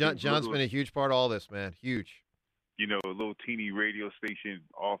No, was John's been a huge part of all this, man. Huge. You know, a little teeny radio station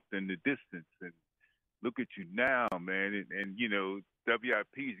off in the distance. And look at you now, man. And you know,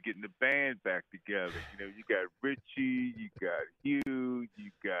 WIP is getting the band back together. You know, you got Richie, you got Hugh,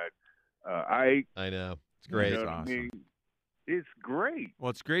 you got Ike. I know. It's great. You know It's what I awesome. mean? It's great. Well,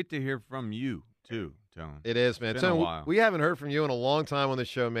 it's great to hear from you, too, Tone. It is, man. It's been a Tone, while. we haven't heard from you in a long time on the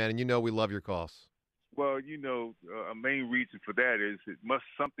show, man, and you know we love your calls. Well, you know, a main reason for that is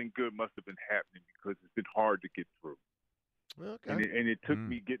something good must have been happening because it's been hard to get through. Okay. And it took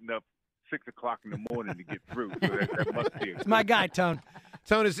me getting up 6 o'clock in the morning to get through. So that must be It's my guy, Tone.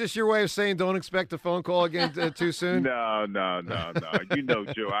 Tone, is this your way of saying don't expect a phone call again too soon? No. You know,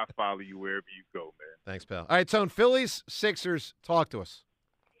 Joe, I follow you wherever you go, man. Thanks, pal. All right, Tone, Phillies, Sixers, talk to us.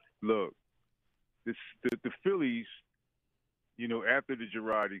 Look, the Phillies, you know, after the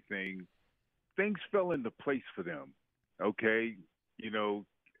Girardi thing, things fell into place for them, okay? You know,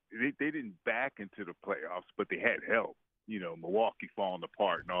 they didn't back into the playoffs, but they had help. You know, Milwaukee falling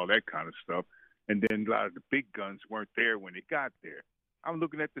apart and all that kind of stuff. And then a lot of the big guns weren't there when they got there. I'm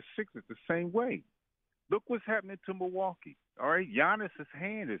looking at the Sixers the same way. Look what's happening to Milwaukee, all right? Giannis'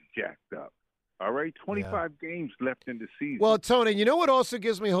 hand is jacked up, all right? 25 games left in the season. Well, Tony, you know what also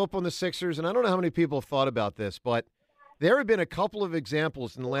gives me hope on the Sixers, and I don't know how many people have thought about this, but there have been a couple of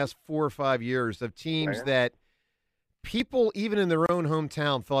examples in the last 4 or 5 years of teams that people, even in their own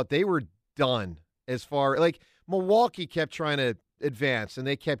hometown, thought they were done as far – like Milwaukee kept trying to advance, and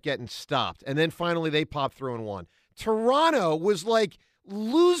they kept getting stopped. And then finally they popped through and won. Toronto was like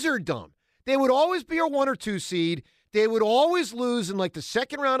loserdom. They would always be a 1 or 2 seed. They would always lose in like the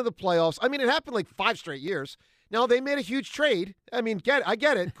second round of the playoffs. I mean, it happened like 5 straight years. Now, they made a huge trade. I mean, I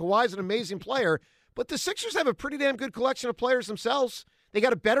get it. Kawhi's an amazing player. But the Sixers have a pretty damn good collection of players themselves. They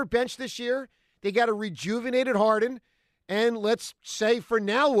got a better bench this year. They got a rejuvenated Harden. And let's say for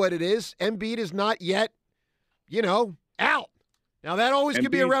now what it is, Embiid is not yet, out. Now, that always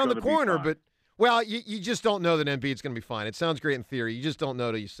could be around the corner, but, well, you just don't know that Embiid's going to be fine. It sounds great in theory. You just don't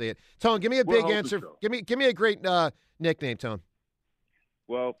know till you see it. Tone, give me a big answer. So. Give me a great nickname, Tone.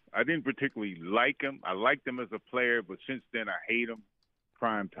 well, I didn't particularly like him. I liked him as a player, but since then I hate him.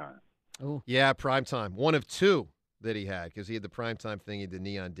 Primetime. Oh, yeah, primetime. One of two that he had because he had the primetime thing, he had the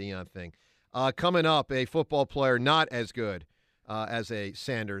Neon Deion thing. Coming up, a football player not as good as a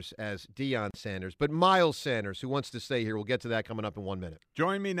Sanders, as Deion Sanders, but Miles Sanders, who wants to stay here. We'll get to that coming up in 1 minute.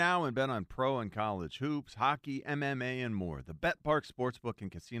 Join me now and bet on pro and college hoops, hockey, MMA, and more. The BetParx Sportsbook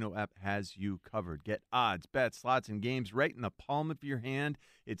and Casino app has you covered. Get odds, bets, slots, and games right in the palm of your hand.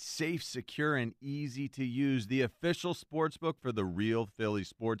 It's safe, secure, and easy to use. The official sportsbook for the real Philly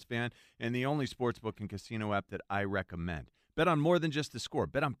sports fan and the only sportsbook and casino app that I recommend. Bet on more than just the score.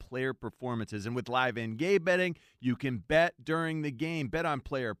 Bet on player performances. And with live in-game betting, you can bet during the game. Bet on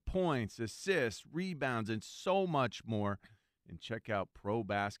player points, assists, rebounds, and so much more. And check out pro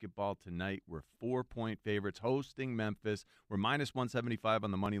basketball tonight. We're 4-point favorites hosting Memphis. We're minus 175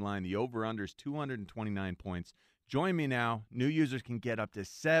 on the money line. The over-under is 229 points. Join me now. New users can get up to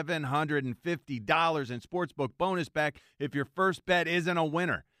 $750 in sportsbook bonus back if your first bet isn't a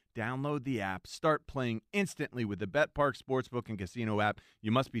winner. Download the app. Start playing instantly with the BetParx Sportsbook and Casino app. You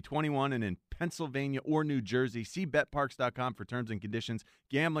must be 21 and in Pennsylvania or New Jersey. See BetParx.com for terms and conditions.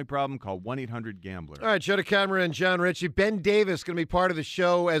 Gambling problem? Call 1-800-GAMBLER. All right, Joe DeCamara and John Ritchie. Ben Davis going to be part of the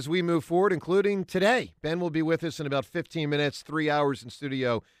show as we move forward, including today. Ben will be with us in about 15 minutes, 3 hours in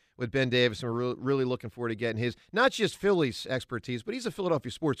studio with Ben Davis, and we're really looking forward to getting his, not just Phillies expertise, but he's a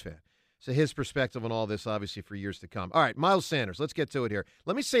Philadelphia sports fan. So his perspective on all this, obviously, for years to come. All right, Miles Sanders, let's get to it here.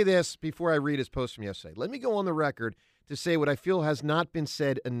 Let me say this before I read his post from yesterday. Let me go on the record to say what I feel has not been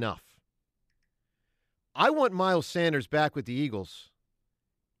said enough. I want Miles Sanders back with the Eagles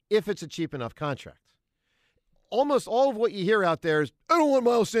if it's a cheap enough contract. Almost all of what you hear out there is, I don't want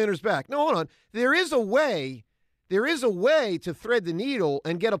Miles Sanders back. No, hold on. There is a way to thread the needle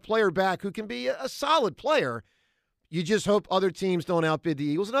and get a player back who can be a solid player. You just hope other teams don't outbid the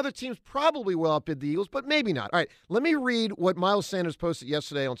Eagles, and other teams probably will outbid the Eagles, but maybe not. All right, let me read what Miles Sanders posted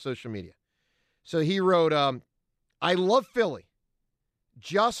yesterday on social media. So he wrote, I love Philly.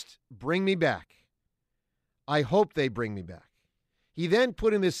 Just bring me back. I hope they bring me back. He then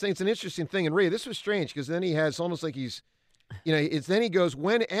put in this thing. It's an interesting thing, and Rhea, this was strange because then he has almost like he's, then he goes,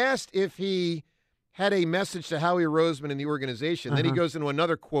 when asked if he had a message to Howie Roseman and the organization, then he goes into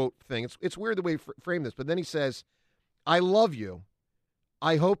another quote thing. It's weird the way he framed this, but then he says, I love you.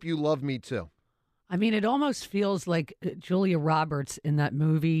 I hope you love me too. I mean, it almost feels like Julia Roberts in that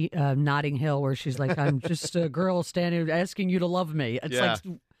movie, Notting Hill, where she's like, I'm just a girl standing asking you to love me. It's like,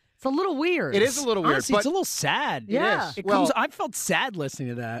 it's a little weird. It is a little weird. Honestly, it's a little sad. Yeah. I felt sad listening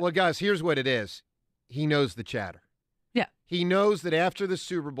to that. Well, guys, here's what it is. He knows the chatter. Yeah. He knows that after the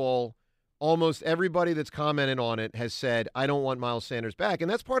Super Bowl, almost everybody that's commented on it has said, I don't want Miles Sanders back.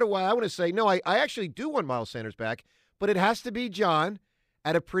 And that's part of why I want to say, no, I actually do want Miles Sanders back. But it has to be, John,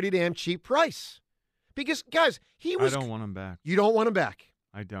 at a pretty damn cheap price. Because, guys, I don't want him back. You don't want him back?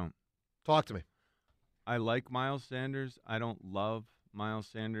 I don't. Talk to me. I like Miles Sanders. I don't love Miles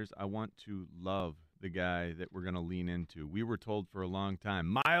Sanders. I want to love the guy that we're going to lean into. We were told for a long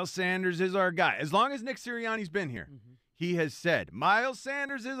time, Miles Sanders is our guy. As long as Nick Sirianni's been here, he has said, Miles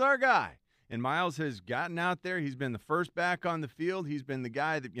Sanders is our guy. And Miles has gotten out there. He's been the first back on the field. He's been the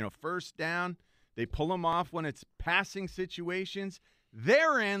guy that, first down. They pull him off when it's passing situations.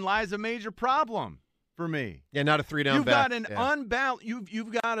 Therein lies a major problem for me. Yeah, not a three-down you've back. Got an unbalanced.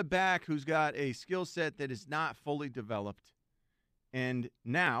 You've got a back who's got a skill set that is not fully developed. And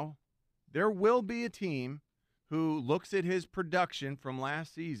now there will be a team who looks at his production from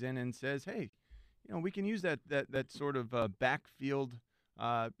last season and says, hey, we can use that sort of backfield,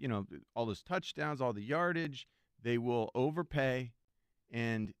 all those touchdowns, all the yardage. They will overpay.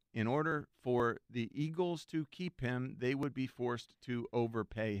 And in order for the Eagles to keep him, they would be forced to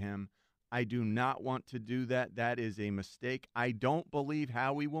overpay him. I do not want to do that. That is a mistake. I don't believe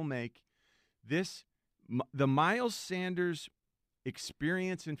Howie will make this. The Miles Sanders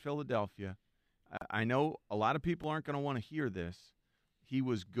experience in Philadelphia, I know a lot of people aren't going to want to hear this. He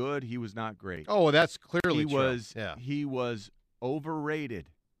was good. He was not great. Oh, that's clearly true. He was overrated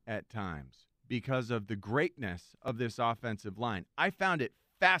at times because of the greatness of this offensive line. I found it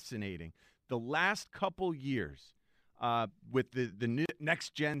fascinating the last couple years with the new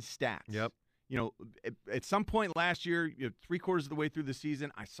next-gen stats. Yep. At some point last year, 3/4 of the way through the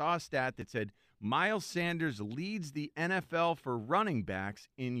season, I saw a stat that said Miles Sanders leads the NFL for running backs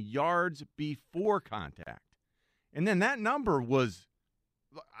in yards before contact. And then that number was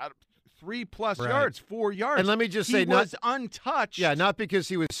 3+ yards, 4 yards. And let me just say, he was untouched. Yeah, not because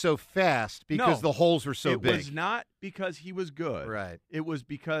he was so fast, because the holes were so big. It was not because he was good. Right. It was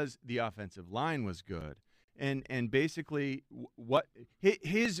because the offensive line was good. And basically what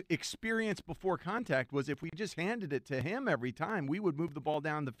his experience before contact was, if we just handed it to him every time, we would move the ball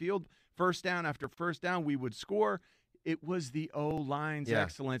down the field, first down after first down, we would score. It was the O-line's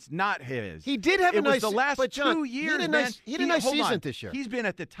excellence, not his. He did have it a nice. was the last but John, 2 years. he had a nice season this year. He's been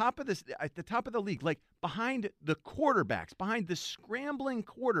at the top of the league, like behind the quarterbacks, behind the scrambling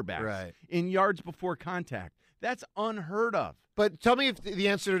quarterbacks in yards before contact. That's unheard of. But tell me if the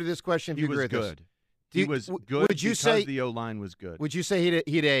answer to this question. If he you agree was with good. This. He was good would you because say the O-line was good. Would you say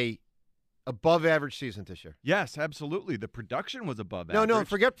he had a above average season this year? Yes, absolutely. The production was above average. No,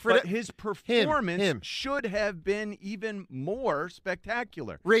 forget but his performance should have been even more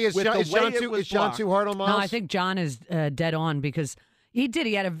spectacular. Ray, is John too hard on Miles? No, I think John is dead on because he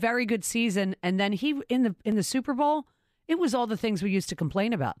had a very good season, and then he in the Super Bowl, it was all the things we used to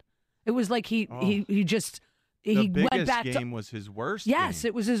complain about. It was like he went back. The game was his worst. Yes, game.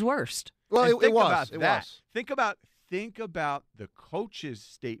 it was his worst. Well, it was. Think about the coach's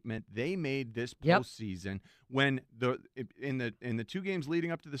statement they made this postseason when in the 2 games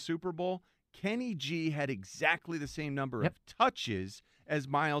leading up to the Super Bowl, Kenny G had exactly the same number of touches as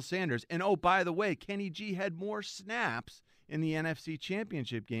Miles Sanders. And oh, by the way, Kenny G had more snaps in the NFC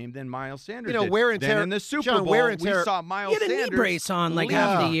Championship game than Miles Sanders did. Wear and tear. Then in the Super John, Bowl, we saw Miles Sanders. He had a knee brace on like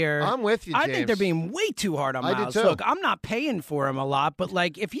half the year. I'm with you, James. I think they're being way too hard on Miles. I do too. Look, I'm not paying for him a lot, but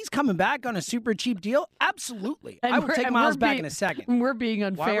like if he's coming back on a super cheap deal, absolutely. I would take Miles back in a second. We're being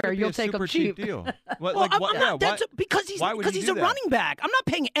unfair. Why would it be You'll a take super him cheap. deal. Because he's a running back. I'm not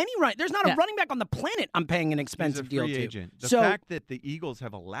paying any running. There's not a running back on the planet I'm paying an expensive deal to. Agent. The fact that the Eagles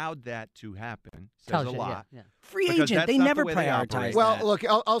have allowed that to happen says a lot. Free agent. They never prioritize. Well, look,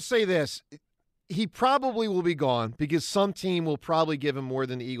 I'll say this. He probably will be gone because some team will probably give him more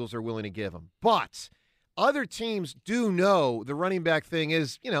than the Eagles are willing to give him. But other teams do know the running back thing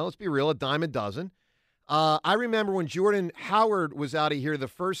is, let's be real, a dime a dozen. I remember when Jordan Howard was out of here the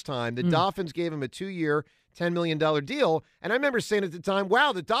first time, the Dolphins gave him a 2-year, $10 million deal. And I remember saying at the time,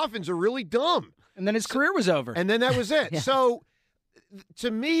 wow, the Dolphins are really dumb. And then his career was over. And then that was it. So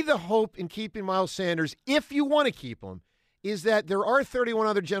to me, the hope in keeping Miles Sanders, if you want to keep him, is that there are 31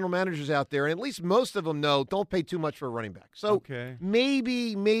 other general managers out there, and at least most of them know don't pay too much for a running back. So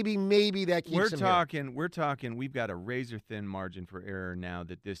maybe that keeps him We're talking. We've got a razor-thin margin for error now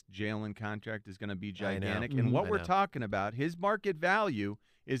that this Jalen contract is going to be gigantic. And what we're talking about, his market value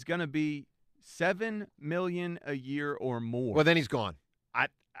is going to be $7 million a year or more. Well, then he's gone.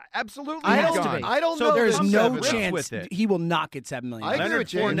 Absolutely, I don't know. There's no chance he will not get $7 million. I agree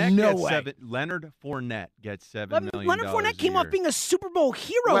with you. No way. Leonard Fournette gets $7 million. Leonard Fournette came off being a Super Bowl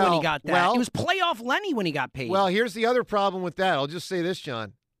hero when he got that. He was playoff Lenny when he got paid. Well, here's the other problem with that. I'll just say this,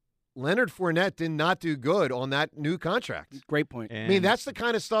 John. Leonard Fournette did not do good on that new contract. Great point. I mean, that's the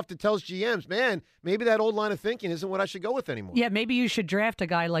kind of stuff that tells GMs, man, maybe that old line of thinking isn't what I should go with anymore. Yeah, maybe you should draft a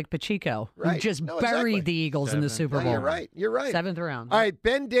guy like Pacheco, who just buried the Eagles in the Super Bowl. You're right. 7th round. All right,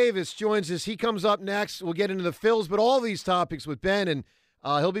 Ben Davis joins us. He comes up next. We'll get into the Phils, but all these topics with Ben, and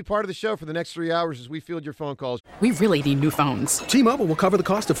he'll be part of the show for the next 3 hours as we field your phone calls. We really need new phones. T-Mobile will cover the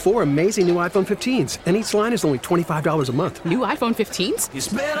cost of 4 amazing new iPhone 15s, and each line is only $25 a month. New iPhone 15s? It's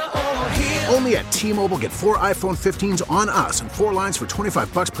better over here. Only at T-Mobile, get 4 iPhone 15s on us and 4 lines for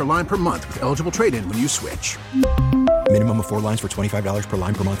 $25 per line per month with eligible trade-in when you switch. Minimum of 4 lines for $25 per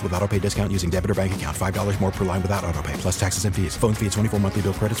line per month with autopay discount using debit or bank account. $5 more per line without autopay, plus taxes and fees. Phone fee at 24 monthly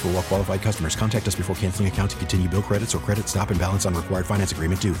bill credits for well-qualified customers. Contact us before canceling account to continue bill credits or credit stop and balance on required finance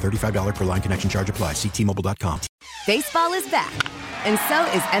agreement due. $35 per line connection charge applies. See T-Mobile.com. Baseball is back, and so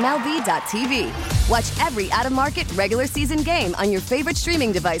is MLB.tv. Watch every out-of-market regular season game on your favorite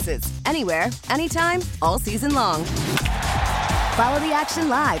streaming devices. Anywhere, anytime, all season long. Follow the action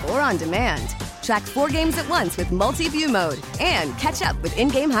live or on demand. Track 4 games at once with multi-view mode and catch up with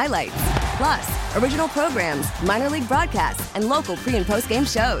in-game highlights. Plus, original programs, minor league broadcasts, and local pre- and post-game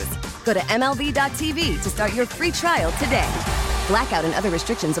shows. Go to MLB.tv to start your free trial today. Blackout and other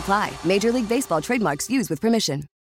restrictions apply. Major League Baseball trademarks used with permission.